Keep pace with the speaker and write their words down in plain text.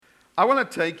I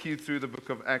want to take you through the book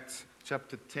of Acts,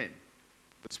 chapter 10,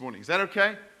 this morning. Is that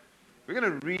okay? We're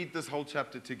going to read this whole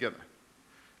chapter together.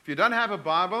 If you don't have a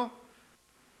Bible,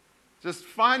 just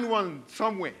find one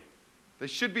somewhere. There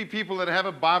should be people that have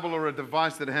a Bible or a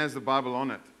device that has the Bible on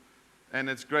it.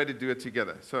 And it's great to do it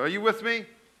together. So are you with me?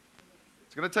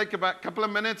 It's going to take about a couple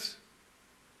of minutes,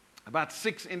 about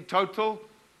 6 in total.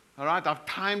 All right, I've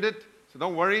timed it, so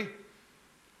don't worry.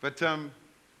 But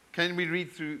can we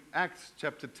read through Acts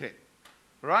chapter 10?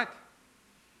 All right?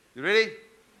 You ready?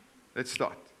 Let's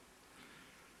start.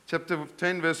 Chapter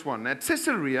 10, verse 1. At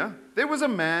Caesarea, there was a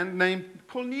man named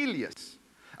Cornelius,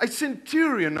 a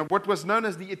centurion of what was known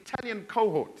as the Italian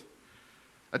cohort,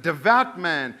 a devout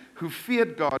man who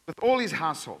feared God with all his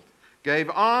household, gave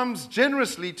alms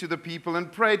generously to the people,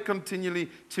 and prayed continually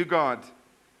to God.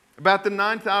 About the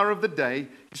 9th hour of the day,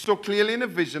 he saw clearly in a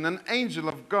vision an angel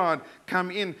of God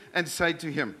come in and say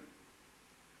to him,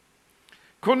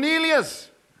 Cornelius!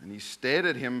 And he stared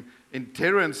at him in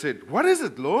terror and said, What is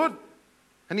it, Lord?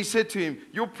 And he said to him,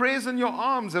 Your prayers and your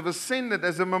alms have ascended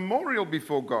as a memorial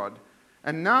before God.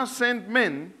 And now send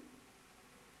men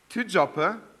to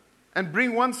Joppa and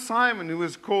bring one Simon who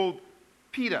is called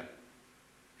Peter.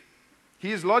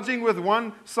 He is lodging with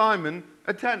one Simon,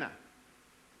 a tanner,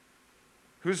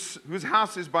 whose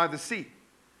house is by the sea.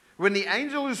 When the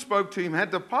angel who spoke to him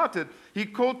had departed, he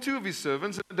called 2 of his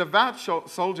servants, a devout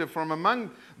soldier from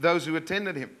among those who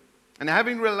attended him. And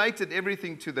having related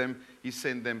everything to them, he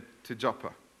sent them to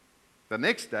Joppa. The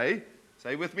next day,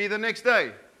 say with me, the next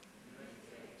day.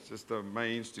 It's just a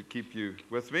means to keep you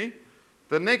with me.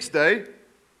 The next day,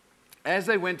 as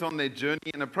they went on their journey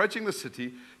and approaching the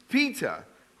city, Peter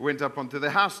went up onto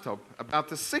the housetop about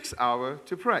the 6th hour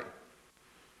to pray.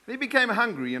 He became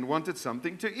hungry and wanted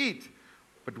something to eat.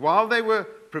 But while they were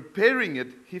preparing it,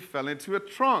 he fell into a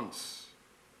trance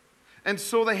and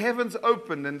saw the heavens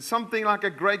opened and something like a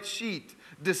great sheet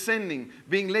descending,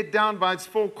 being let down by its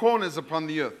 4 corners upon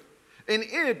the earth. In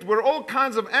it were all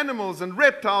kinds of animals and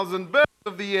reptiles and birds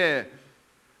of the air.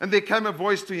 And there came a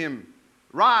voice to him,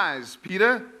 Rise,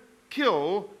 Peter,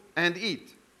 kill and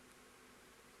eat.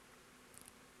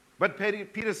 But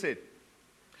Peter said,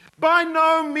 By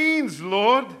no means,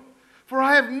 Lord, for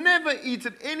I have never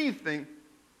eaten anything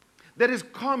that is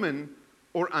common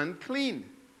or unclean.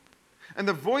 And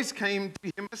the voice came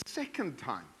to him a second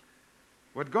time.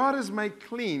 What God has made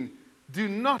clean, do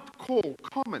not call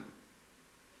common.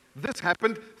 This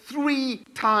happened 3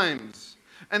 times,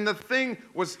 and the thing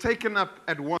was taken up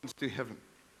at once to heaven.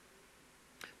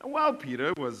 Now, while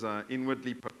Peter was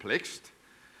inwardly perplexed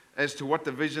as to what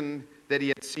the vision that he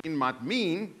had seen might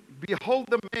mean, behold,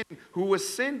 the men who were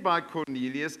sent by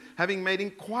Cornelius, having made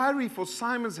inquiry for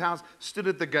Simon's house, stood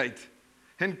at the gate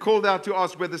and called out to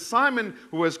ask whether Simon,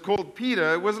 who was called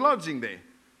Peter, was lodging there.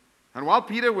 And while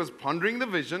Peter was pondering the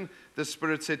vision, the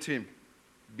Spirit said to him,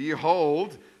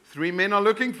 Behold, 3 men are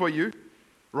looking for you.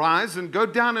 Rise and go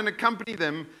down and accompany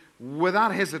them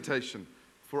without hesitation,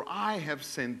 for I have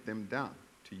sent them down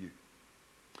to you.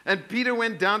 And Peter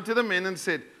went down to the men and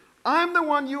said, I'm the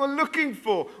one you are looking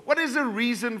for. What is the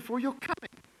reason for your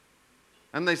coming?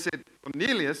 And they said,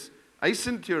 Cornelius, a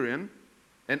centurion,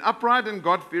 an upright and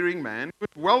God-fearing man, who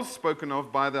was well spoken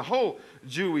of by the whole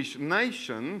Jewish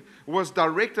nation, was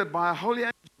directed by a holy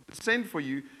angel to send for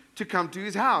you to come to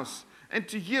his house and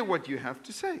to hear what you have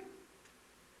to say.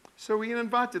 So he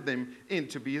invited them in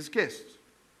to be his guests.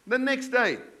 The next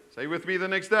day, say with me, the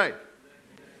next day.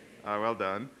 Well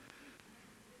done.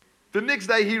 The next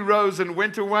day he rose and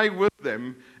went away with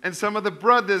them, and some of the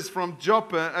brothers from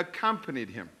Joppa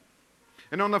accompanied him.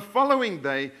 And on the following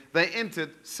day, they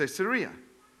entered Caesarea.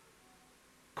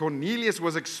 Cornelius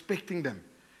was expecting them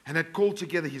and had called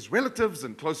together his relatives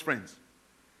and close friends.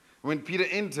 When Peter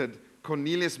entered,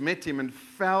 Cornelius met him and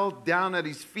fell down at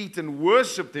his feet and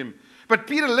worshipped him. But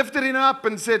Peter lifted him up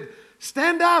and said,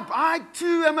 Stand up, I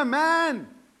too am a man.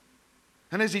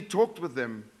 And as he talked with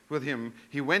him,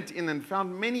 he went in and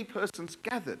found many persons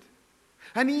gathered.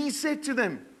 And he said to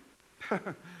them,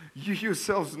 You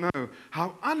yourselves know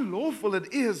how unlawful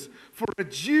it is for a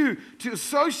Jew to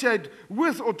associate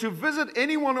with or to visit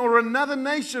anyone or another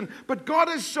nation. But God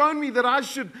has shown me that I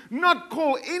should not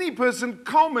call any person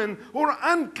common or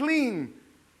unclean.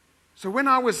 So when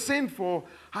I was sent for,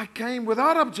 I came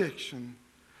without objection.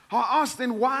 I asked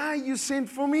then, Why you sent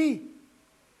for me?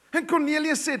 And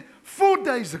Cornelius said, 4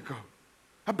 days ago,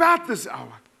 about this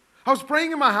hour, I was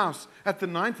praying in my house at the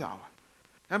 9th hour.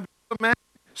 And a man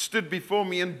stood before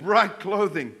me in bright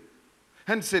clothing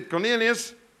and said,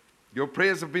 Cornelius, your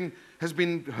prayers has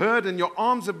been heard and your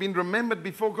alms have been remembered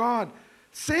before God.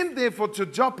 Send therefore to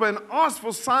Joppa and ask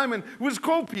for Simon, who is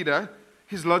called Peter.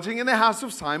 is lodging in the house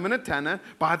of Simon a tanner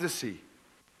by the sea.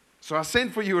 So I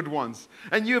sent for you at once,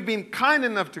 and you have been kind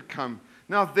enough to come.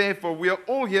 Now therefore, we are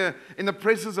all here in the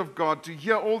presence of God to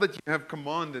hear all that you have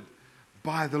commanded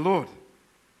by the Lord."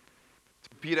 So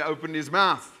Peter opened his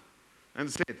mouth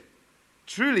and said,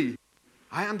 "Truly,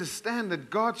 I understand that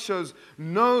God shows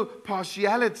no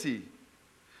partiality,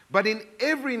 but in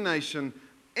every nation,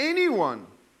 anyone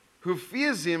who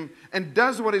fears him and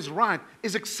does what is right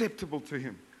is acceptable to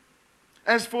him.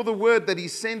 As for the word that he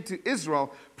sent to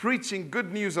Israel, preaching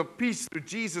good news of peace through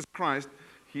Jesus Christ,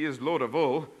 he is Lord of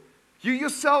all, you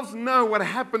yourselves know what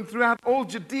happened throughout all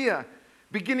Judea,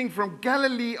 beginning from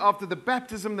Galilee after the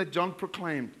baptism that John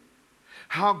proclaimed.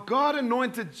 How God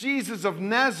anointed Jesus of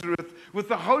Nazareth with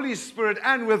the Holy Spirit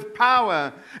and with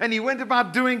power, and he went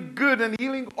about doing good and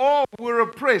healing all who were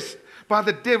oppressed by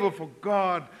the devil, for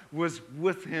God was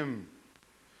with him.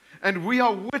 And we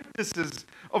are witnesses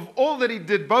of all that he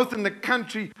did, both in the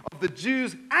country of the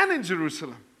Jews and in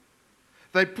Jerusalem.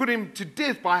 They put him to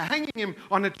death by hanging him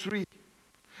on a tree.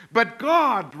 But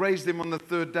God raised him on the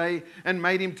third day and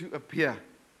made him to appear,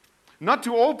 not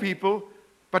to all people,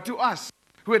 but to us,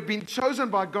 who had been chosen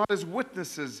by God as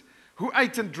witnesses, who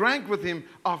ate and drank with him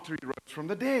after he rose from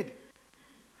the dead.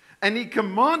 And he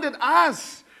commanded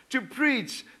us to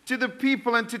preach to the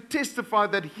people and to testify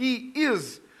that he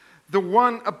is the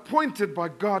one appointed by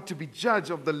God to be judge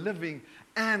of the living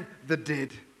and the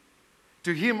dead.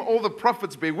 To him all the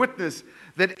prophets bear witness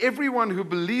that everyone who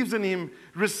believes in him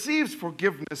receives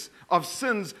forgiveness of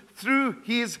sins through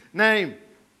his name."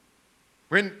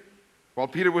 While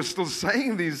Peter was still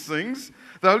saying these things,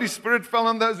 the Holy Spirit fell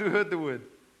on those who heard the word.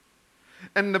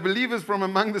 And the believers from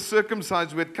among the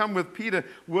circumcised who had come with Peter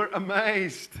were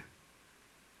amazed,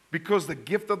 because the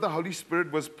gift of the Holy Spirit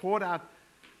was poured out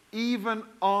even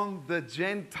on the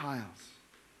Gentiles.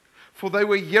 For they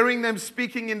were hearing them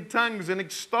speaking in tongues and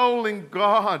extolling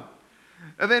God.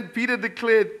 And then Peter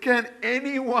declared, "Can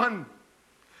anyone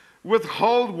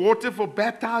withhold water for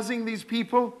baptizing these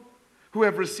people who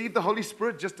have received the Holy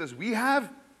Spirit just as we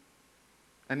have?"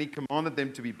 And he commanded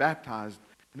them to be baptized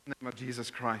in the name of Jesus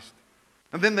Christ.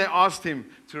 And then they asked him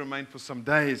to remain for some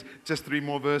days. Just 3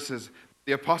 more verses.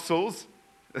 The apostles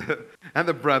and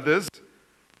the brothers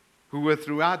who were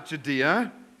throughout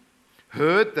Judea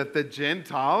heard that the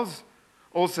Gentiles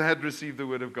also had received the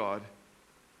word of God.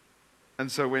 And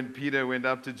so when Peter went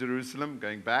up to Jerusalem,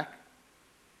 going back,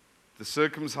 the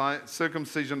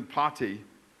circumcision party,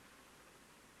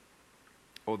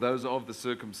 or those of the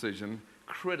circumcision,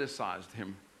 criticized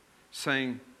him,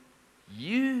 saying,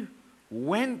 "You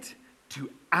went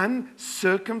to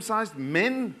uncircumcised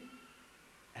men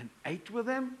and ate with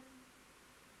them?"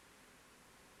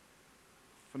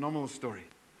 Phenomenal story.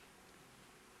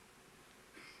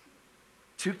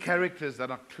 2 characters that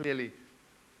are clearly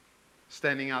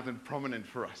standing out and prominent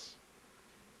for us.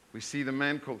 We see the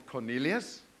man called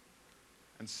Cornelius,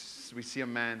 and we see a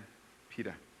man,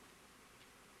 Peter.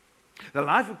 The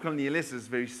life of Cornelius is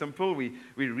very simple. We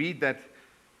read that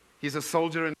he's a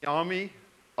soldier in the army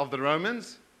of the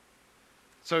Romans.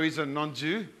 So he's a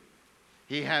non-Jew.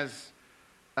 He has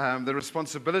the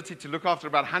responsibility to look after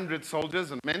about 100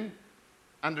 soldiers and men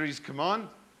under his command.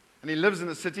 And he lives in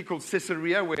a city called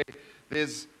Caesarea, where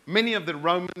there's many of the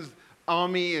Romans'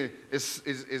 army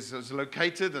is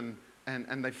located,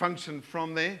 and they function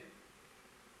from there.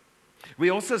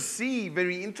 We also see,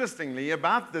 very interestingly,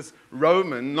 about this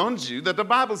Roman non-Jew, that the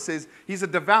Bible says he's a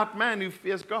devout man who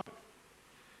fears God.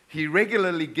 He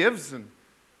regularly gives, and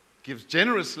gives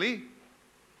generously,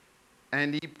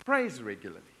 and he prays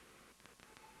regularly.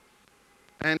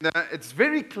 And it's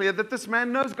very clear that this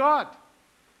man knows God.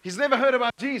 He's never heard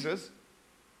about Jesus.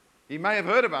 He may have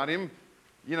heard about him,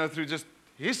 through just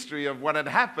history of what had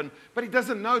happened, but he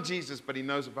doesn't know Jesus, but he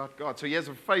knows about God. So he has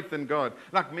a faith in God,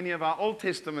 like many of our Old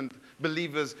Testament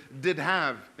believers did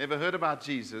have. Never heard about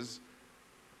Jesus,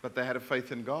 but they had a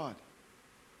faith in God.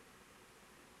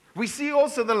 We see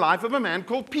also the life of a man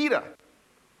called Peter.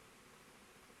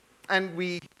 And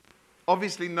we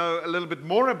obviously know a little bit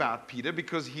more about Peter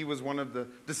because he was one of the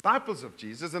disciples of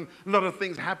Jesus, and a lot of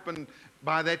things happened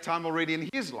by that time already in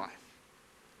his life.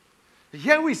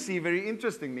 Here we see, very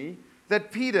interestingly,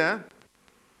 that Peter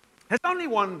has only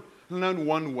known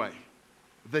one way,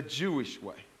 the Jewish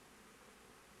way.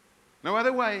 No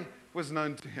other way was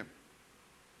known to him.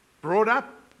 Brought up,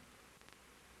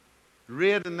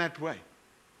 reared in that way.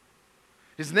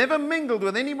 He's never mingled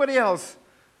with anybody else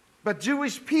but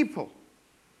Jewish people.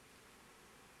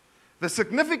 The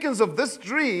significance of this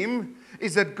dream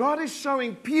is that God is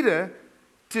showing Peter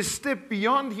to step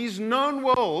beyond his known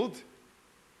world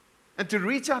and to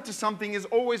reach out to something is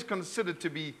always considered to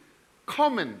be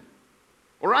common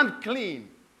or unclean.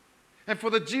 And for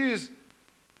the Jews,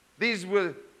 these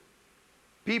were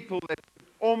people that could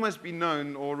almost be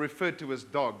known or referred to as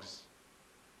dogs.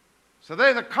 So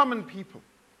they're the common people.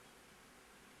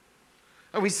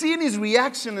 And we see in his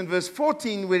reaction in verse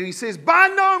 14 where he says, "By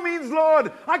no means,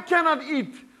 Lord, I cannot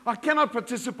eat. I cannot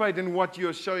participate in what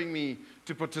you're showing me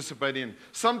to participate in."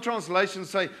 Some translations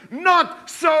say, "Not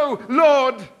so,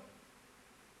 Lord.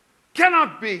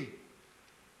 Cannot be.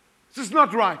 This is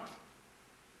not right."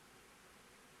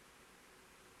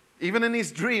 Even in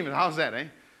his dream, how's that, eh?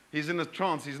 He's in a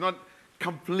trance. He's not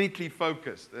completely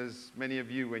focused. As many of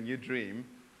you, when you dream,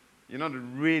 you're not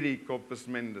really corpus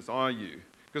mentis, are you?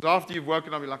 Because after you've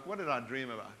woken up, you're like, what did I dream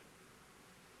about?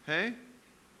 Hey?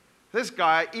 This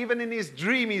guy, even in his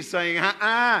dream, he's saying,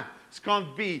 this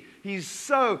can't be. He's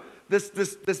so,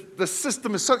 the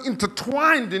system is so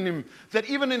intertwined in him that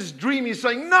even in his dream, he's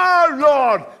saying, "No,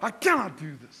 Lord, I cannot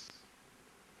do this."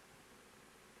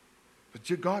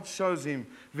 But God shows him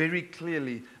very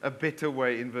clearly a better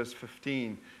way in verse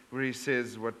 15, where he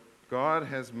says, "What God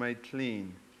has made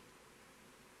clean,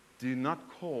 do not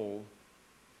call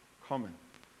common."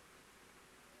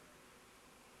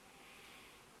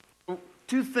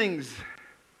 Two things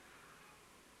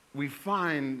we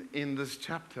find in this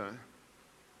chapter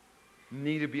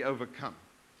need to be overcome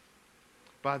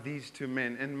by these two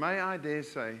men, and may I dare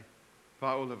say,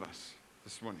 by all of us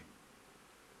this morning.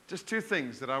 Just two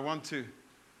things that I want to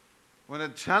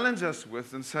challenge us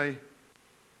with and say,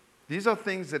 these are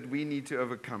things that we need to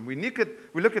overcome. We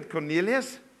look at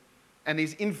Cornelius and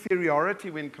his inferiority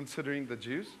when considering the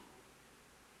Jews.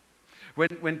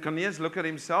 When Cornelius looked at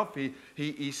himself,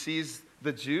 he sees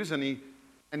the Jews and he's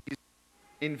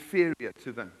inferior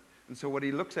to them. And so what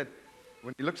he looks at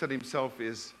when he looks at himself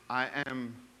is,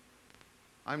 I'm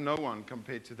no one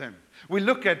compared to them. We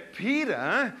look at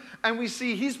Peter and we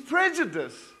see his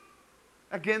prejudice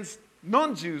against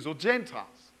non-Jews or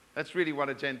Gentiles. That's really what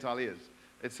a Gentile is.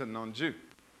 It's a non-Jew.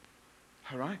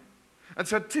 All right? And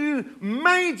so two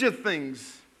major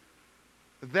things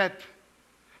that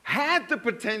had the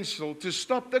potential to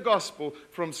stop the gospel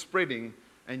from spreading,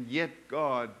 and yet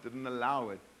God didn't allow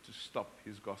it to stop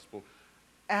his gospel,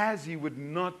 as he would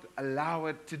not allow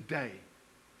it today.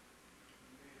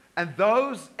 And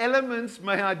those elements,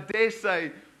 may I dare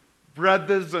say,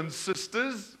 brothers and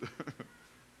sisters,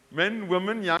 men,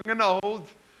 women, young and old,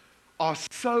 are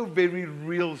so very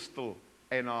real still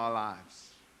in our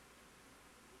lives.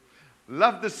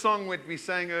 Love the song that we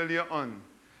sang earlier on.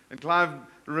 And Clive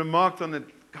remarked on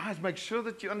it. Guys, make sure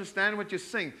that you understand what you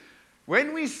sing.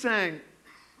 When we sang,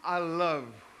 "I love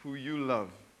who you love,"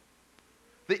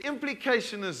 the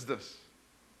implication is this.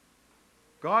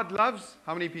 God loves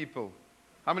how many people?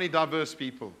 How many diverse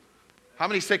people? How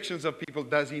many sections of people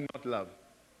does he not love?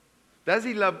 Does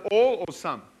he love all or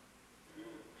some?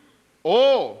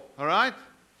 All, all right?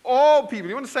 All people.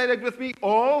 You want to say that with me?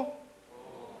 All?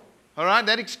 All right,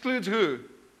 that excludes who?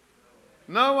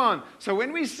 No one. So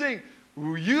when we sing,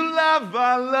 "Who you love,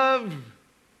 I love,"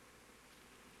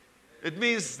 it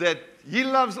means that he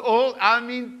loves all. I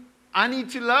mean, I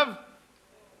need to love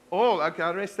all. Okay,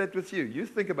 I'll rest that with you. You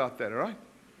think about that, all right?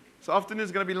 This afternoon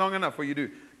is going to be long enough for you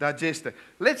to digest it.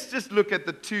 Let's just look at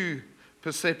the two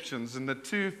perceptions and the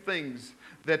two things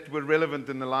that were relevant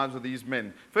in the lives of these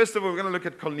men. First of all, we're going to look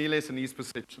at Cornelius and his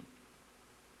perception.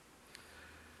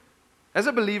 As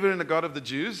a believer in the God of the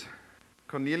Jews,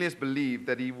 Cornelius believed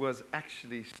that he was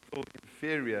actually still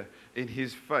inferior in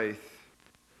his faith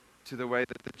to the way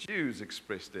that the Jews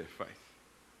expressed their faith.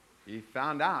 He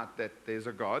found out that there's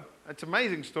a God. It's an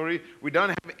amazing story. We don't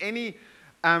have any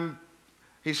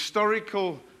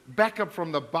historical backup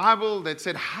from the Bible that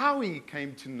said how he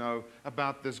came to know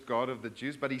about this God of the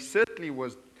Jews, but he certainly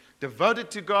was devoted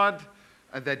to God,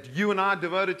 that you and I are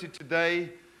devoted to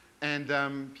today,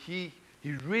 and he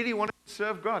really wanted to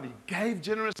serve God. He gave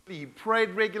generously, he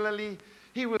prayed regularly.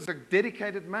 He was a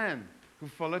dedicated man who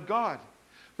followed God.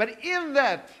 But in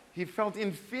that, he felt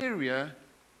inferior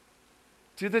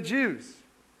to the Jews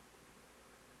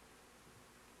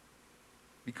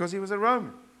because he was a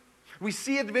Roman. We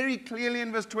see it very clearly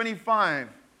in verse 25.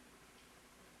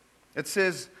 It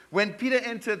says, when Peter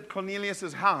entered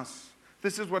Cornelius' house,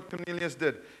 this is what Cornelius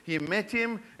did. He met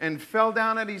him and fell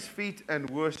down at his feet and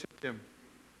worshipped him.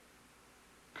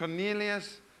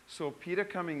 Cornelius saw Peter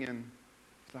coming in.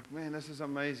 He's like, man, this is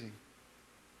amazing.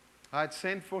 I had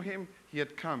sent for him. He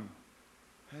had come.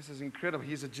 This is incredible.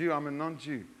 He's a Jew. I'm a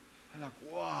non-Jew. I'm like,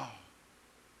 wow.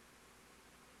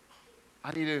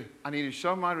 I need to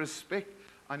show my respect.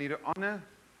 I need to honor.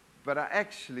 But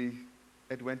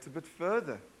it went a bit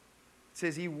further. It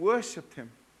says he worshipped him.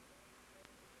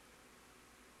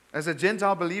 As a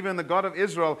Gentile believer in the God of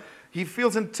Israel, he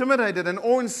feels intimidated and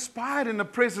awe-inspired in the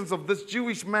presence of this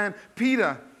Jewish man,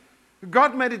 Peter.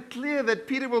 God made it clear that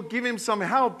Peter will give him some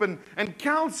help and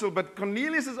counsel, but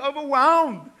Cornelius is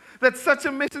overwhelmed that such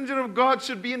a messenger of God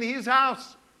should be in his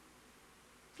house.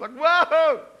 It's like,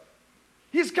 whoa,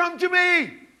 he's come to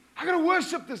me. I got to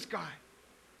worship this guy.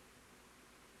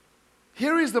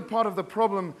 Here is the part of the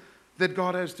problem that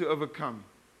God has to overcome.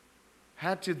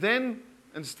 Had to then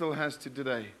and still has to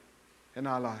today in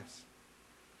our lives.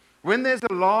 When there's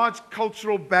a large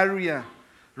cultural barrier,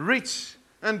 rich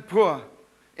and poor,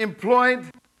 employed,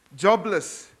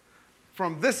 jobless,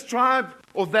 from this tribe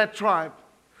or that tribe,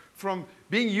 from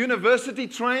being university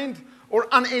trained or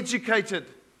uneducated,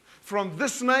 from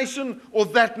this nation or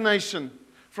that nation,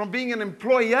 from being an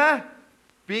employer,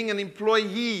 being an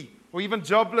employee, or even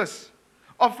jobless.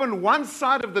 Often one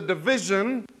side of the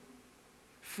division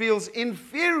feels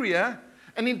inferior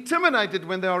and intimidated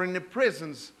when they are in the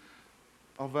presence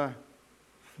of a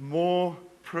more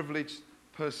privileged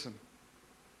person.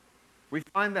 We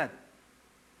find that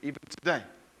even today.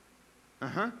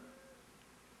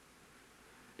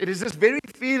 It is this very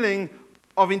feeling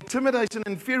of intimidation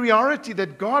and inferiority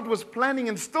that God was planning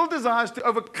and still desires to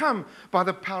overcome by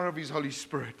the power of His Holy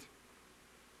Spirit.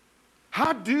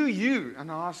 How do you,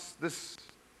 and I ask this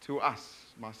to us,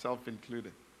 myself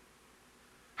included,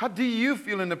 how do you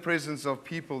feel in the presence of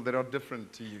people that are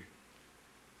different to you?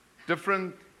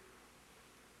 Different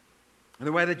in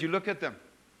the way that you look at them.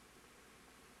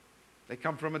 They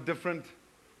come from a different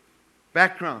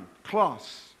background,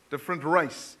 class, different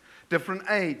race, different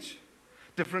age,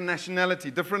 different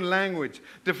nationality, different language,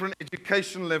 different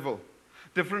education level,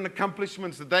 different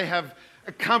accomplishments that they have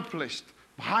accomplished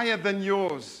higher than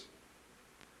yours.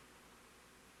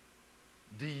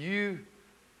 Do you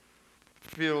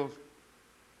feel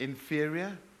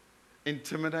inferior,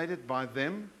 intimidated by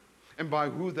them and by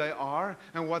who they are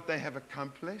and what they have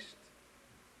accomplished?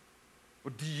 Or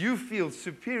do you feel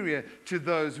superior to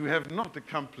those who have not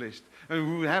accomplished and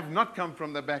who have not come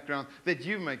from the background that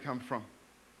you may come from?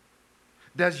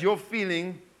 Does your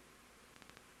feeling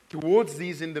towards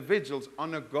these individuals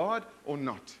honor God or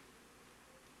not?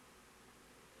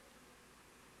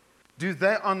 Do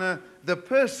they honor the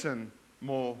person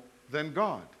more than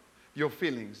God? Your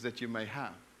feelings that you may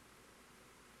have.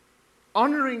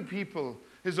 Honoring people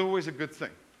is always a good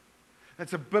thing.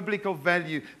 It's a biblical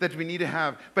value that we need to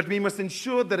have. But we must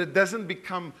ensure that it doesn't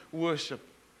become worship.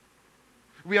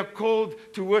 We are called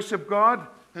to worship God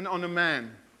and honor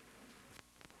man.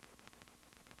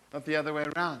 Not the other way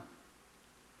around.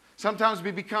 Sometimes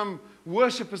we become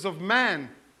worshippers of man.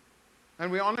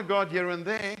 And we honor God here and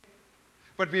there.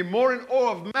 But we're more in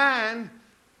awe of man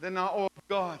than our awe of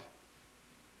God.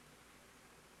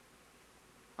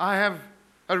 I have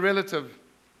a relative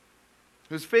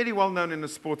who's fairly well known in the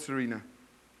sports arena.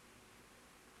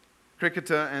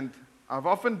 Cricketer, and I've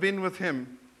often been with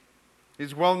him.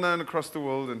 He's well known across the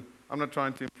world, and I'm not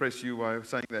trying to impress you by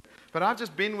saying that. But I've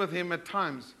just been with him at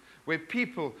times where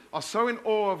people are so in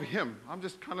awe of him. I'm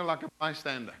just kind of like a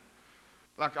bystander.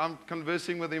 Like I'm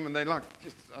conversing with him and they're like,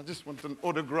 I just want an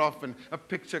autograph and a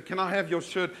picture. Can I have your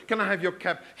shirt? Can I have your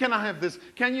cap? Can I have this?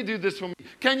 Can you do this for me?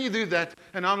 Can you do that?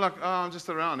 And I'm like, oh, I'm just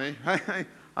around, eh?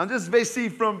 I'm just Bessie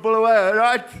from Bulawayo,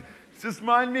 right? Just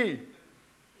mind me.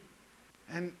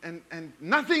 And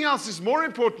nothing else is more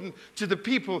important to the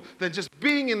people than just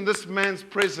being in this man's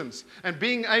presence and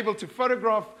being able to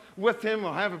photograph with him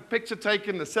or have a picture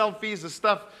taken, the selfies, the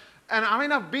stuff. And I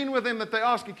mean, I've been with him that they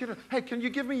ask, hey, can you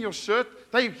give me your shirt?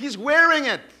 He's wearing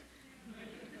it.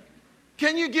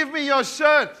 Can you give me your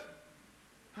shirt?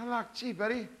 I'm like, gee,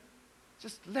 buddy,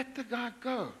 just let the guy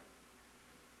go.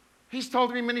 He's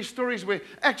told me many stories where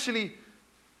actually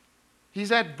he's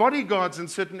had bodyguards in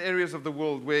certain areas of the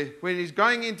world where he's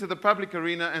going into the public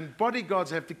arena and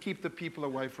bodyguards have to keep the people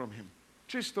away from him.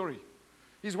 True story.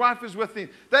 His wife is with him.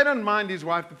 They don't mind his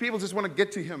wife, but people just want to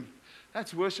get to him.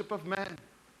 That's worship of man.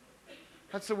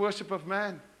 That's the worship of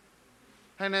man.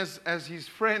 And as his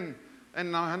friend,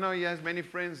 and I know he has many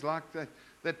friends like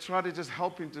that try to just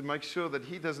help him to make sure that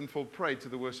he doesn't fall prey to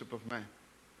the worship of man.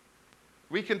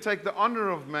 We can take the honor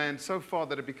of man so far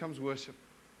that it becomes worship.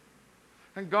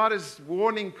 And God is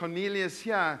warning Cornelius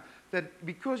here that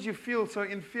because you feel so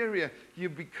inferior, you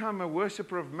become a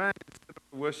worshiper of man instead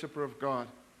of a worshiper of God.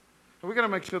 And we've got to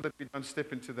make sure that we don't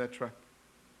step into that trap.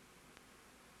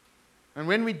 And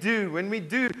when we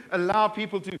do allow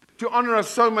people to honor us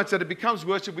so much that it becomes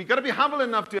worship, we've got to be humble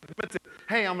enough to admit that,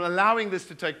 hey, I'm allowing this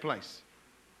to take place.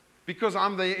 Because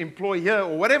I'm the employer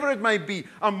or whatever it may be.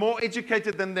 I'm more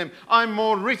educated than them. I'm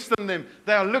more rich than them.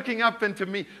 They are looking up into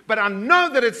me. But I know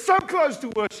that it's so close to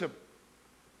worship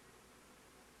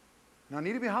And I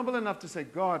need to be humble enough to say,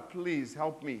 God, please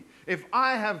help me. If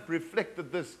I have reflected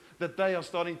this, that they are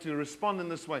starting to respond in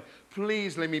this way,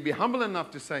 please let me be humble enough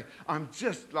to say, I'm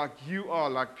just like you are,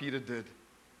 like Peter did.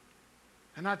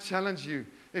 And I challenge you,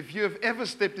 if you have ever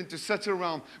stepped into such a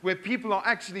realm where people are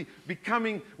actually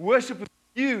becoming worshipers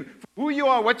of you, for who you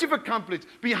are, what you've accomplished,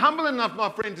 be humble enough, my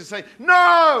friend, to say,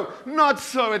 no, not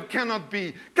so, it cannot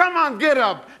be. Come on, get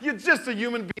up. You're just a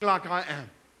human being like I am.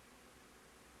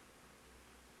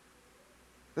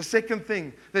 The second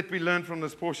thing that we learn from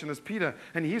this portion is Peter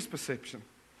and his perception.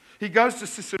 He goes to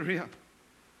Caesarea,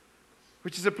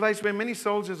 which is a place where many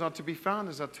soldiers are to be found,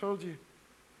 as I told you.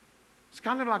 It's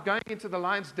kind of like going into the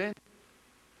lion's den.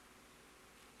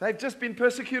 They've just been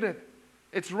persecuted.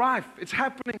 It's rife. It's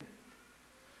happening.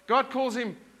 God calls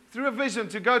him through a vision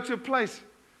to go to a place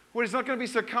where he's not going to be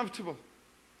so comfortable.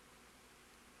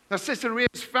 Now, Caesarea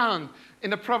is found in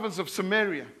the province of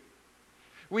Samaria.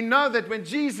 We know that when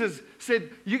Jesus said,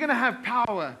 you're going to have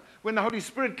power when the Holy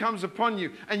Spirit comes upon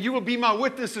you, and you will be my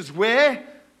witnesses. Where?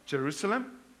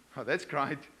 Jerusalem. Oh, that's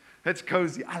great. That's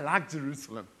cozy. I like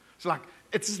Jerusalem. It's like,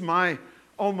 it's my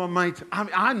alma mater.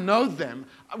 I know them.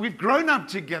 We've grown up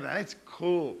together. It's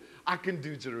cool. I can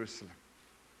do Jerusalem.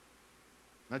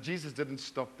 Now, Jesus didn't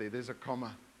stop there. There's a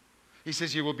comma. He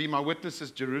says, you will be my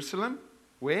witnesses, Jerusalem.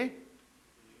 Where?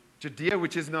 Judea,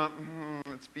 which is not,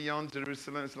 it's beyond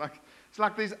Jerusalem. It's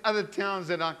like these other towns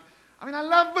that I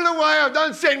love Bulawayo.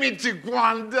 Don't send me to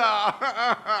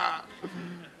Gwanda.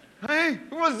 Hey,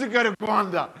 who wants to go to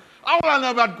Gwanda? All I know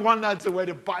about Gwanda, it's a way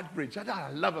to Beitbridge. That's what I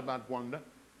love about Gwanda.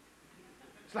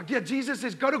 It's like, yeah, Jesus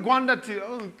says, go to Gwanda too.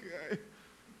 Okay.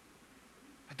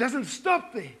 It doesn't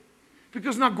stop there.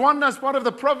 Because now Gwanda is part of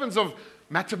the province of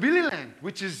Matabeleland,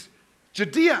 which is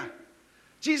Judea.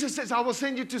 Jesus says, I will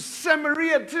send you to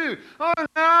Samaria too. Oh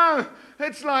no,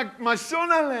 it's like my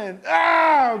Shona land.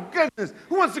 Oh goodness,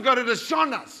 who wants to go to the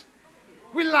Shonas?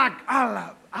 We like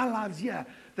our lives here,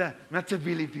 the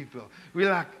Matabele people. We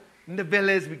like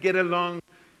Ndebelés, we get along.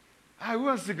 Oh, who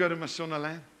wants to go to Mashona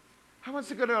land? Who wants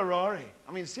to go to Harare?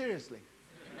 I mean, seriously.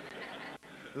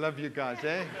 Love you guys,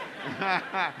 eh?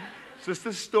 It's just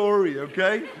a story,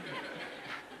 okay?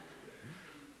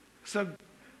 So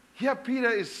here Peter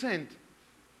is sent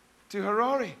to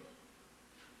Harare.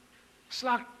 It's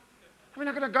like, I'm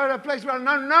not going to go to a place where I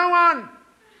know no one.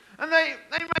 And they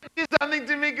might do something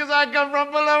to me because I come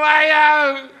from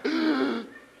Bulawayo.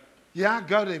 Yeah,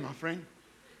 go there, my friend.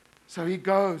 So he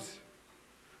goes.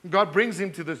 God brings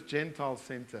him to this Gentile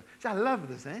center. See, I love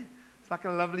this, eh? It's like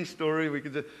a lovely story. We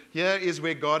could just, here is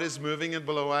where God is moving in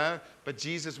Bulawayo, but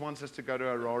Jesus wants us to go to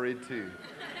Harare too.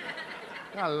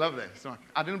 I love that. It's like,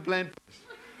 I didn't plan for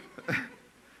this.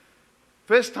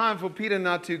 First time for Peter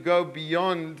now to go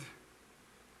beyond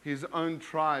his own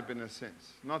tribe in a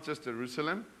sense. Not just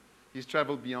Jerusalem. He's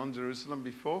traveled beyond Jerusalem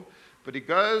before. But he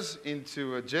goes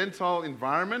into a Gentile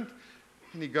environment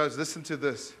and he goes, listen to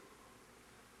this.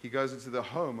 He goes into the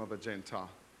home of a Gentile.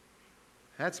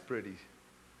 That's pretty.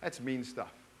 That's mean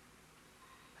stuff.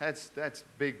 That's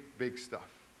big, big stuff.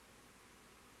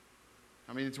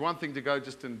 I mean, it's one thing to go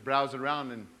just and browse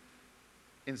around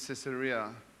in Caesarea.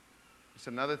 It's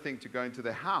another thing to go into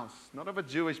the house, not of a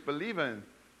Jewish believer in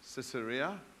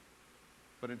Caesarea,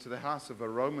 but into the house of a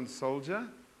Roman soldier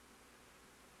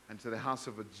and to the house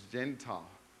of a Gentile,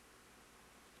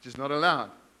 which is not allowed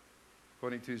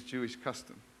according to his Jewish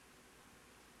custom.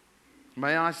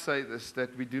 May I say this,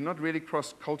 that we do not really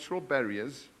cross cultural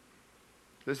barriers,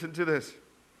 listen to this,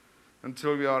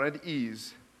 until we are at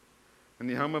ease in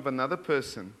the home of another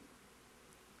person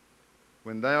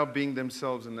when they are being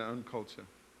themselves in their own culture.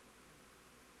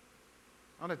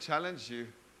 I want to challenge you,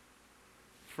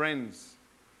 friends,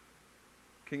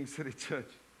 King City Church.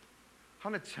 I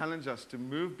want to challenge us to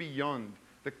move beyond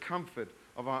the comfort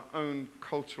of our own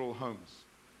cultural homes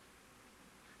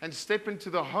and step into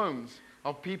the homes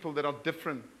of people that are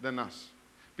different than us.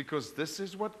 Because this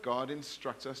is what God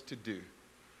instructs us to do.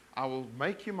 I will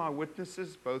make you my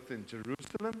witnesses both in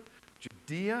Jerusalem,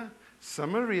 Judea,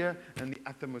 Samaria, and the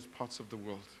uttermost parts of the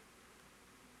world.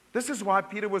 This is why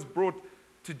Peter was brought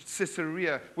to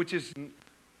Caesarea, which is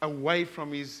away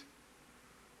from his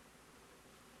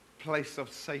place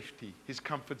of safety, his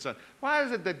comfort zone. Why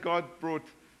is it that God brought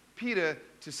Peter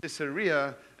to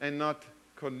Caesarea and not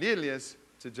Cornelius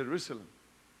to Jerusalem?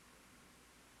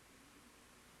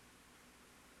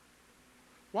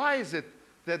 Why is it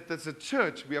that as a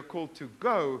church we are called to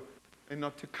go and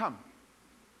not to come?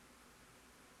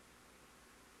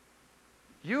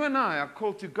 You and I are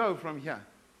called to go from here.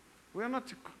 We are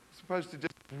not supposed to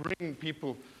just bring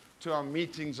people to our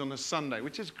meetings on a Sunday,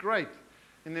 which is great.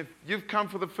 And if you've come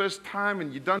for the first time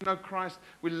and you don't know Christ,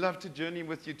 we'd love to journey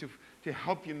with you to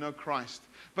help you know Christ.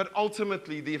 But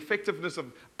ultimately, the effectiveness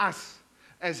of us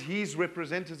as His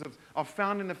representatives are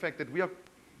found in the fact that we are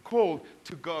called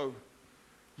to go.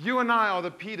 You and I are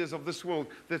the Peters of this world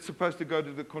that's supposed to go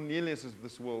to the Corneliuses of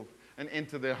this world and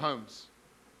enter their homes.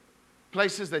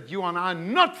 Places that you and I are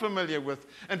not familiar with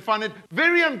and find it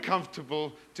very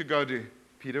uncomfortable to go to.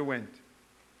 Peter went.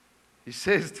 He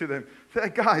says to them, "Hey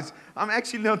guys, I'm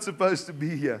actually not supposed to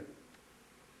be here.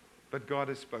 But God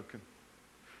has spoken."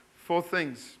 5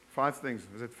 things.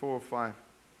 Is it 4 or 5?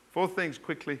 4 things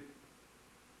quickly.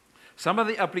 Some of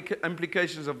the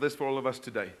implications of this for all of us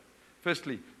today.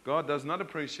 Firstly, God does not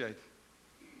appreciate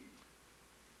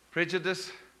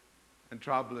prejudice and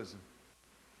tribalism.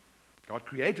 God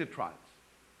created tribes.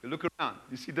 You look around,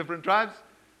 you see different tribes?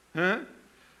 Huh?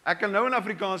 Ek kan nou in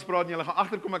Afrikaans praat en julle gaan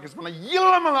agterkom ek is van 'n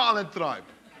heeltemal 'n ander tribe.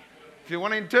 If you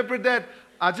want to interpret that,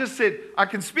 I just said I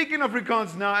can speak in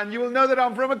Afrikaans now and you will know that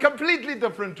I'm from a completely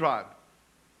different tribe.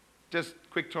 Just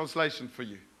quick translation for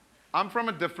you. I'm from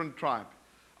a different tribe.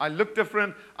 I look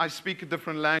different, I speak a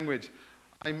different language.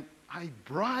 I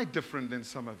braai different than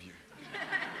some of you.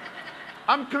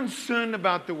 I'm concerned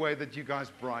about the way that you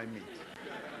guys braai meat.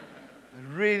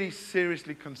 I'm really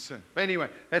seriously concerned. But anyway,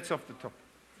 that's off the top.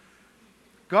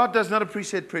 God does not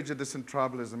appreciate prejudice and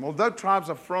tribalism, although tribes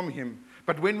are from Him.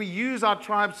 But when we use our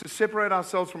tribes to separate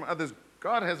ourselves from others,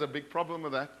 God has a big problem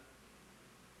with that.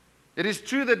 It is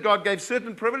true that God gave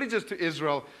certain privileges to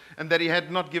Israel and that He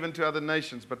had not given to other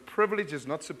nations. But privilege is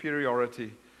not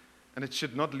superiority, and it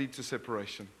should not lead to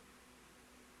separation.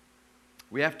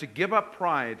 We have to give up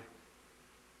pride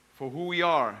for who we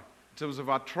are in terms of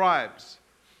our tribes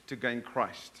to gain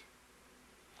Christ.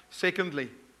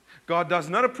 Secondly, God does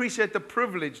not appreciate the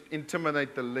privileged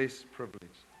intimidate the less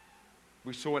privileged.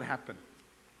 We saw it happen.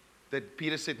 That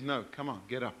Peter said, "No, come on,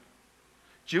 get up."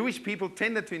 Jewish people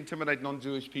tended to intimidate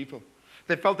non-Jewish people.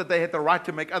 They felt that they had the right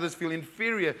to make others feel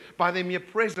inferior by their mere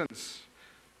presence.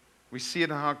 We see it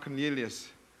in how Cornelius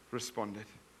responded.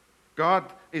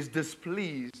 God is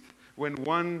displeased when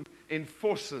one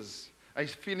enforces a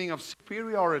feeling of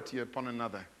superiority upon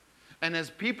another. And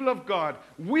as people of God,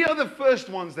 we are the first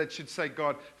ones that should say,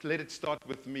 "God, let it start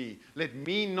with me. Let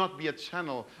me not be a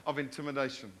channel of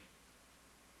intimidation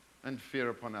and fear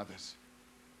upon others."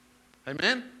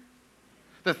 Amen?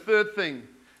 The third thing,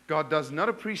 God does not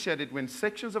appreciate it when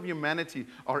sections of humanity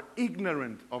are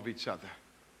ignorant of each other.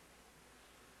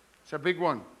 It's a big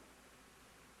one.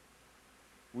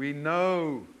 We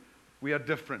know we are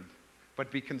different,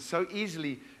 but we can so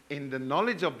easily, in the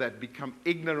knowledge of that, become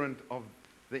ignorant of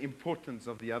the importance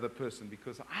of the other person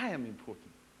because I am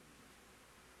important.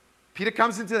 Peter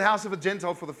comes into the house of a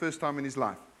Gentile for the first time in his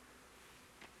life.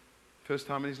 First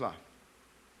time in his life.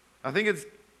 I think it's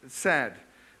sad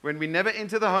when we never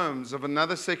enter the homes of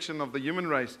another section of the human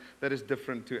race that is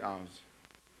different to ours.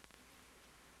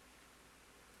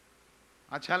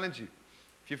 I challenge you.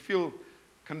 If you feel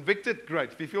convicted,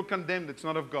 great. If you feel condemned, it's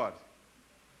not of God.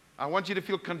 I want you to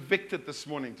feel convicted this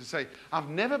morning to say, I've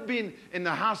never been in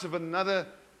the house of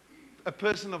a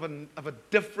person of a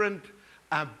different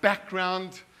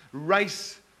background,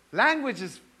 race. Language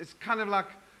is kind of like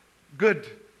good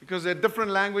because there are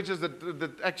different languages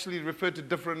that actually refer to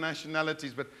different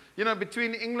nationalities. But,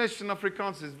 between English and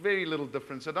Afrikaans there's very little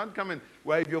difference. So don't come and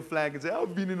wave your flag and say,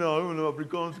 I've been in a home of an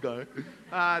Afrikaans guy.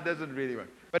 It doesn't really work.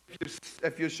 But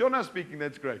if you're Shona speaking,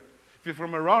 that's great. If you're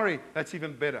from Harare, that's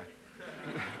even better.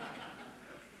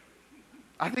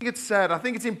 I think it's sad. I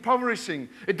think it's impoverishing.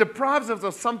 It deprives us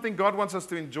of something God wants us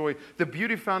to enjoy, the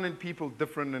beauty found in people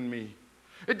different than me.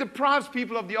 It deprives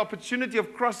people of the opportunity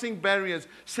of crossing barriers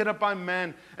set up by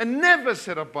man and never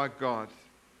set up by God.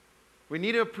 We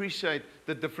need to appreciate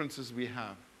the differences we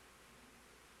have.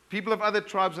 People of other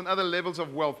tribes and other levels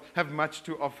of wealth have much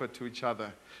to offer to each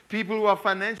other. People who are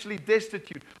financially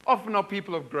destitute often are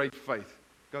people of great faith.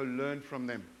 Go learn from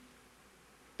them.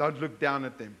 Don't look down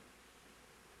at them.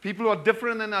 People who are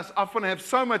different than us often have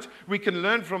so much we can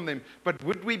learn from them. But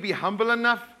would we be humble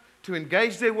enough to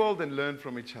engage their world and learn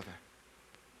from each other?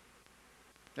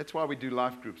 That's why we do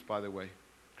life groups, by the way.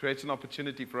 It creates an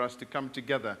opportunity for us to come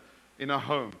together in a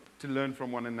home to learn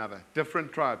from one another.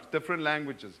 Different tribes, different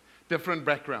languages, different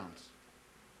backgrounds.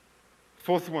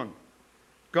 Fourth one,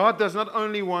 God does not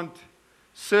only want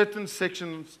certain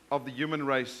sections of the human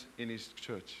race in His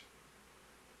church,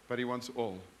 but He wants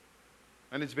all.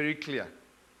 And it's very clear.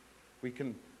 You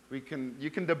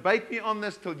can debate me on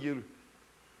this till you're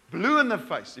blue in the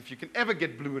face, if you can ever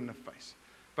get blue in the face.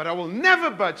 But I will never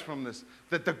budge from this,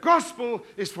 that the gospel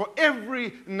is for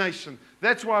every nation.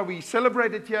 That's why we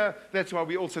celebrate it here. That's why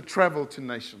we also travel to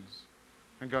nations.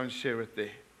 and go and share it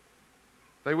there.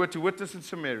 They were to witness in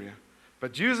Samaria.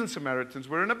 But Jews and Samaritans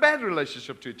were in a bad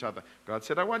relationship to each other. God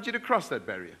said, I want you to cross that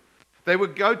barrier. They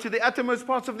would go to the uttermost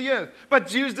parts of the earth. But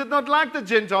Jews did not like the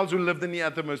Gentiles who lived in the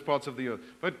uttermost parts of the earth.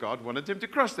 But God wanted them to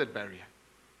cross that barrier.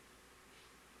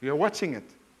 We are watching it.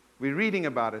 We're reading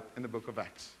about it in the book of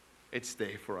Acts. It's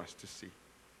there for us to see.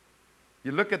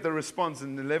 You look at the response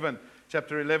in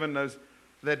chapter 11,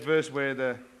 that verse where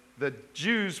the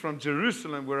Jews from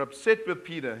Jerusalem were upset with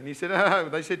Peter. And he said,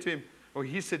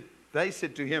 they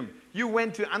said to him, you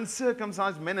went to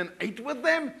uncircumcised men and ate with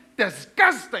them?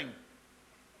 Disgusting!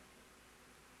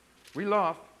 We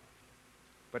laugh,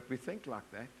 but we think like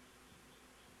that.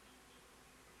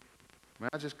 May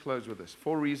I just close with this?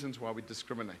 4 reasons why we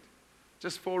discriminate.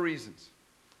 Just 4 reasons.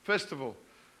 First of all,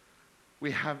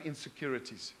 we have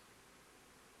insecurities.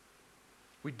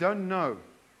 We don't know.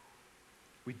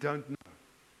 We don't know.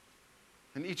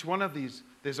 And each one of these,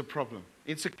 there's a problem.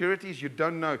 Insecurities, you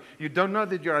don't know. You don't know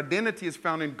that your identity is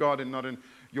found in God and not in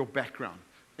your background,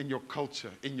 in your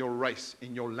culture, in your race,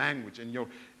 in your language, in your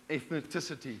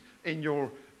ethnicity, in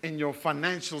your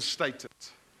financial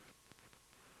status.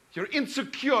 You're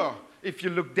insecure if you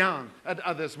look down at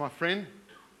others, my friend.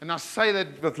 And I say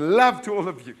that with love to all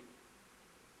of you.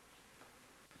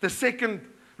 The second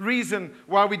reason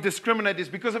why we discriminate is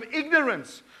because of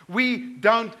ignorance. We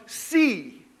don't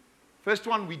see. First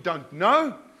one, we don't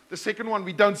know. The second one,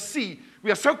 we don't see.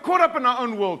 We are so caught up in our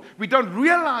own world, we don't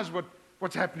realize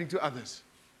what's happening to others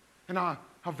and how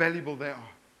valuable they are.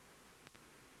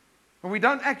 And we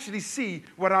don't actually see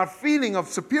what our feeling of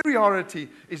superiority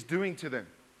is doing to them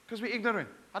because we're ignorant.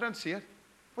 I don't see it.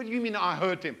 What do you mean I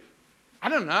hurt him? I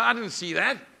don't know. I didn't see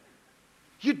that.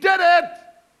 You did it.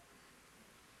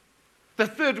 The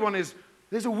third one is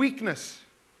there's a weakness.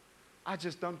 I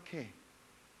just don't care.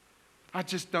 I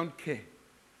just don't care.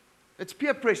 It's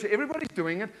peer pressure. Everybody's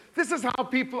doing it. This is how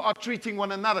people are treating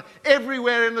one another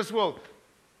everywhere in this world.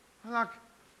 I'm like,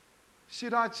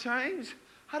 should I change?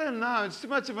 I don't know. It's too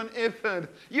much of an effort.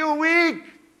 You're weak.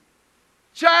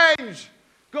 Change.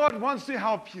 God wants to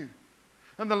help you.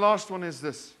 And the last one is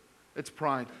this. It's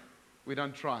pride. We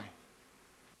don't try.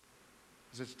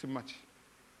 Because it's too much.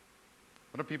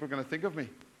 What are people going to think of me?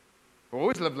 I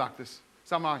always lived like this.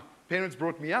 Some of my parents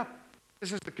brought me up.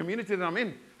 This is the community that I'm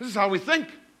in. This is how we think.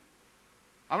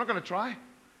 I'm not going to try.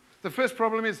 The first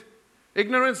problem is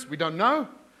ignorance. We don't know.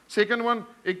 Second one,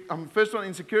 first one,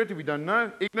 insecurity. We don't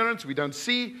know. Ignorance. We don't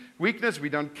see. Weakness. We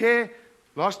don't care.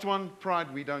 Last one,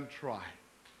 pride. We don't try.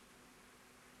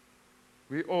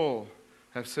 We all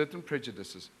have certain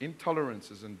prejudices,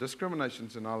 intolerances, and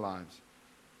discriminations in our lives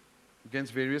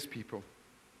against various people.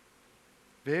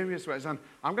 Various ways. And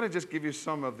I'm going to just give you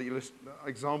some of the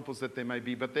examples that there may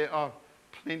be, but there are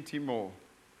plenty more.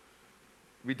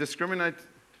 We discriminate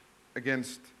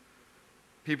against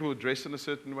people who dress in a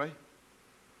certain way.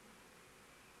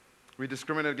 We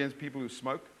discriminate against people who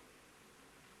smoke.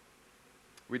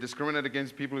 We discriminate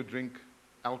against people who drink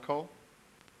alcohol.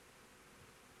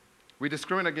 We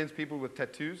discriminate against people with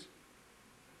tattoos.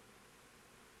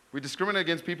 We discriminate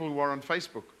against people who are on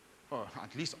Facebook. Oh,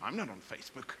 at least I'm not on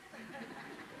Facebook.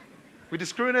 We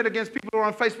discriminate against people who are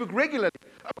on Facebook regularly.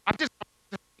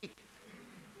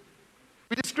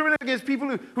 We discriminate against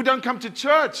people who don't come to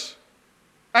church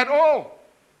at all.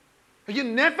 You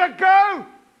never go.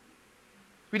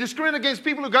 We discriminate against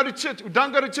people who go to church, who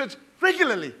don't go to church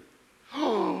regularly.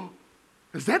 Oh,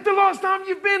 is that the last time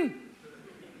you've been?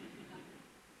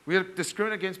 We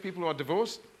discriminate against people who are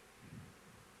divorced.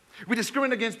 We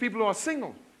discriminate against people who are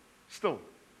single still.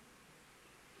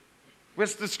 We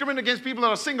discriminate against people that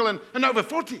are single and over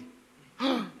 40.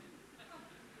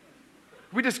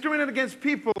 We discriminate against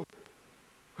people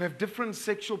who have different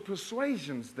sexual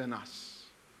persuasions than us.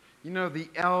 You know, the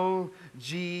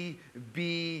LGBTQ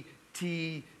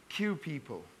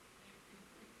people.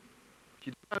 If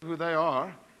you don't know who they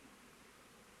are,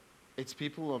 it's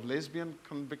people of lesbian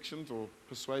convictions or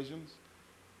persuasions,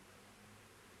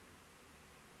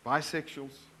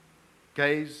 bisexuals,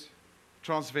 gays,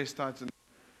 transvestites, and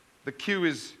the Q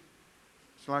is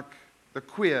it's like the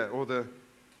queer or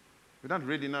we don't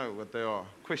really know what they are,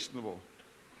 questionable.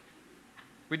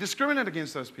 We discriminate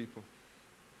against those people.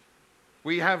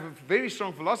 We have a very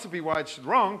strong philosophy why it's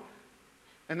wrong,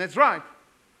 and that's right.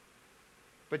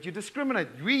 But you discriminate.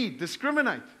 We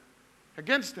discriminate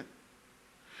against it.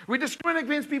 We discriminate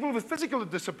against people with physical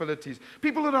disabilities,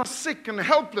 people that are sick and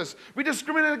helpless. We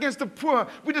discriminate against the poor.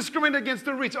 We discriminate against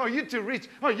the rich. Oh, you're too rich.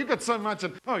 Oh, you got so much.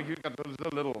 And oh, you got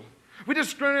a little. We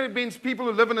discriminate against people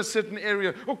who live in a certain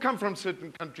area or come from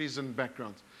certain countries and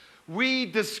backgrounds. We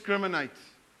discriminate.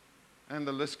 And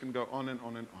the list can go on and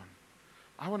on and on.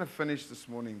 I want to finish this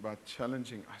morning by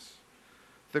challenging us.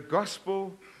 The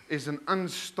gospel is an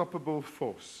unstoppable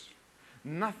force.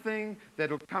 Nothing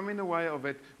that will come in the way of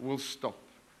it will stop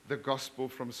the gospel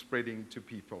from spreading to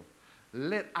people.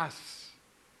 Let us,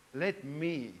 let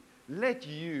me, let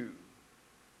you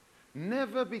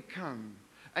never become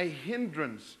a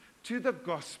hindrance to the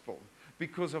gospel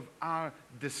because of our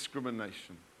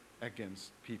discrimination against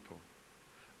people.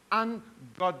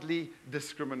 Ungodly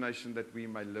discrimination that we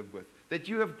may live with, that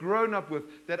you have grown up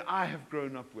with, that I have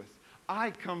grown up with.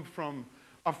 I come from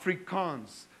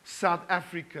Afrikaans, South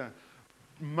Africa,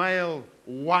 male,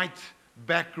 white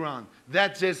background.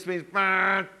 That just means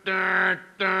all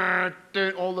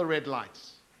the red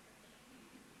lights.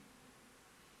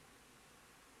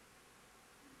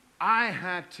 I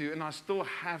had to, and I still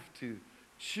have to,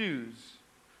 choose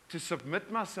to submit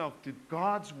myself to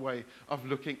God's way of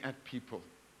looking at people.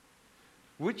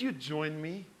 Would you join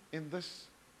me in this,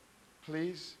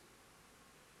 please?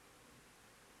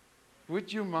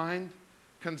 Would you mind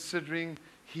considering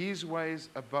His ways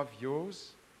above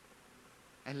yours?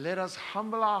 And let us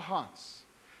humble our hearts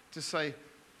to say,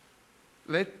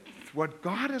 let what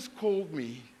God has called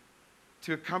me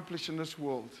to accomplish in this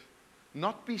world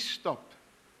not be stopped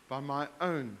by my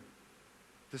own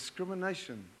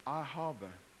discrimination I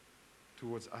harbor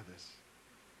towards others.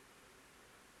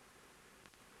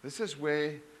 This is where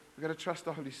we've got to trust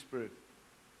the Holy Spirit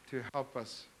to help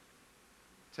us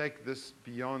take this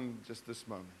beyond just this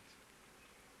moment.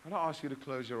 I want to ask you to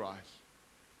close your eyes.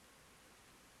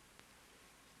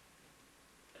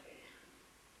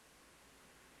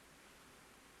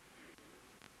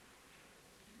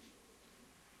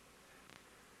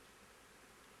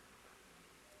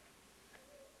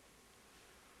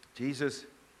 Jesus,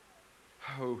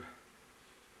 oh,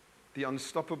 the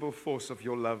unstoppable force of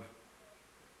your love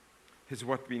is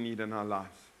what we need in our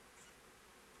lives.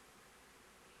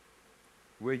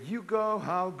 Where you go,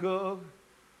 I'll go.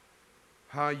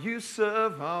 How you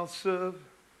serve, I'll serve.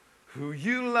 Who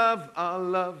you love, I'll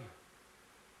love,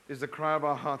 is the cry of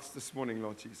our hearts this morning,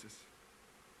 Lord Jesus.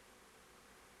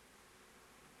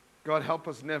 God, help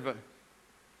us never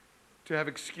to have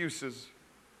excuses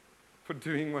for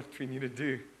doing what we need to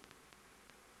do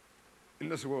in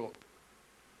this world.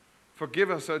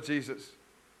 Forgive us, oh Jesus,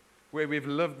 where we've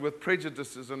lived with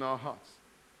prejudices in our hearts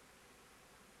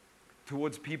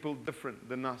towards people different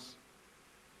than us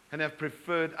and have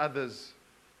preferred others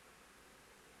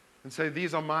and say,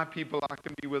 these are my people, I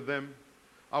can be with them.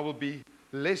 I will be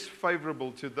less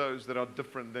favorable to those that are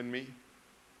different than me.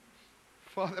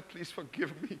 Father, please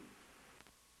forgive me.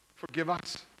 Forgive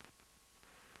us.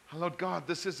 Oh, Lord God,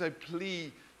 this is a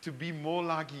plea to be more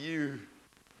like you.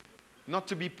 Not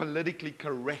to be politically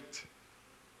correct,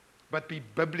 but be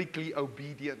biblically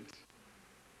obedient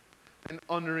and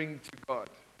honoring to God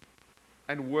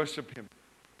and worship Him.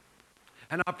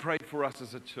 And I pray for us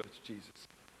as a church, Jesus,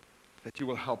 that you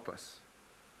will help us.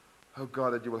 Oh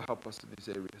God, that you will help us in these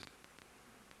areas.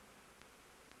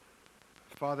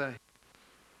 Father,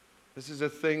 this is a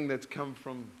thing that's come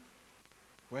from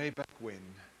way back when.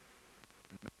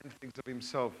 Man thinks of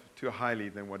himself too highly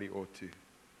than what he ought to.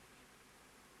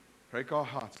 Break our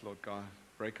hearts, Lord God.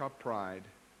 Break our pride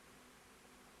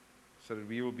so that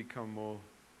we will become more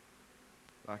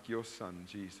like your Son,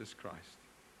 Jesus Christ,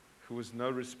 who was no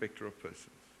respecter of persons.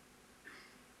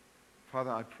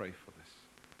 Father, I pray for this.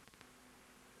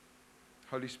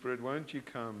 Holy Spirit, won't you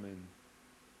come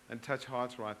and touch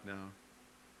hearts right now?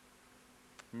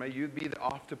 May you be the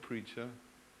after preacher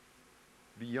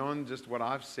beyond just what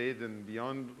I've said and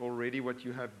beyond already what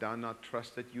you have done. I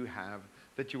trust that you have,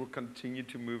 that you will continue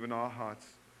to move in our hearts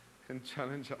and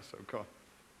challenge us, oh God.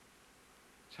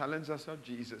 Challenge us, oh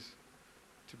Jesus,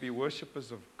 to be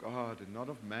worshipers of God and not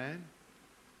of man,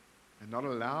 and not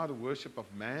allow the worship of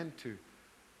man to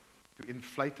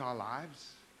inflate our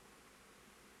lives.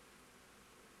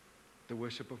 The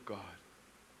worship of God.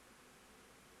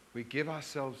 We give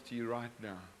ourselves to you right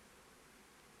now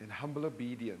in humble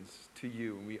obedience to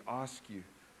you, and we ask you,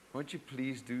 won't you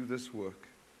please do this work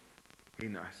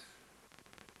in us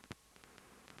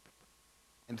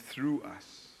and through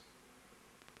us,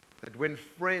 that when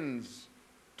friends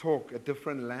talk a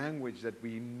different language that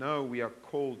we know we are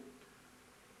called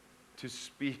to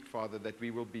speak, Father, that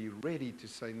we will be ready to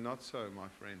say, not so, my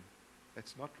friend,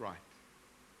 that's not right.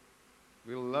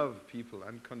 We'll love people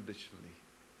unconditionally,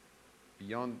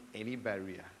 beyond any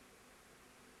barrier.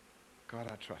 God,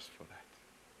 I trust for that.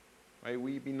 May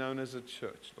we be known as a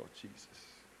church, Lord Jesus,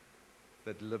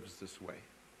 that lives this way.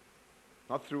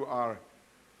 Not through our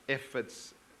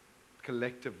efforts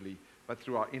collectively, but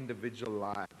through our individual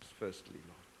lives, firstly,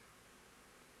 Lord.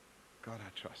 God, I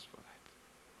trust for that.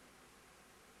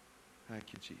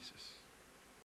 Thank you, Jesus.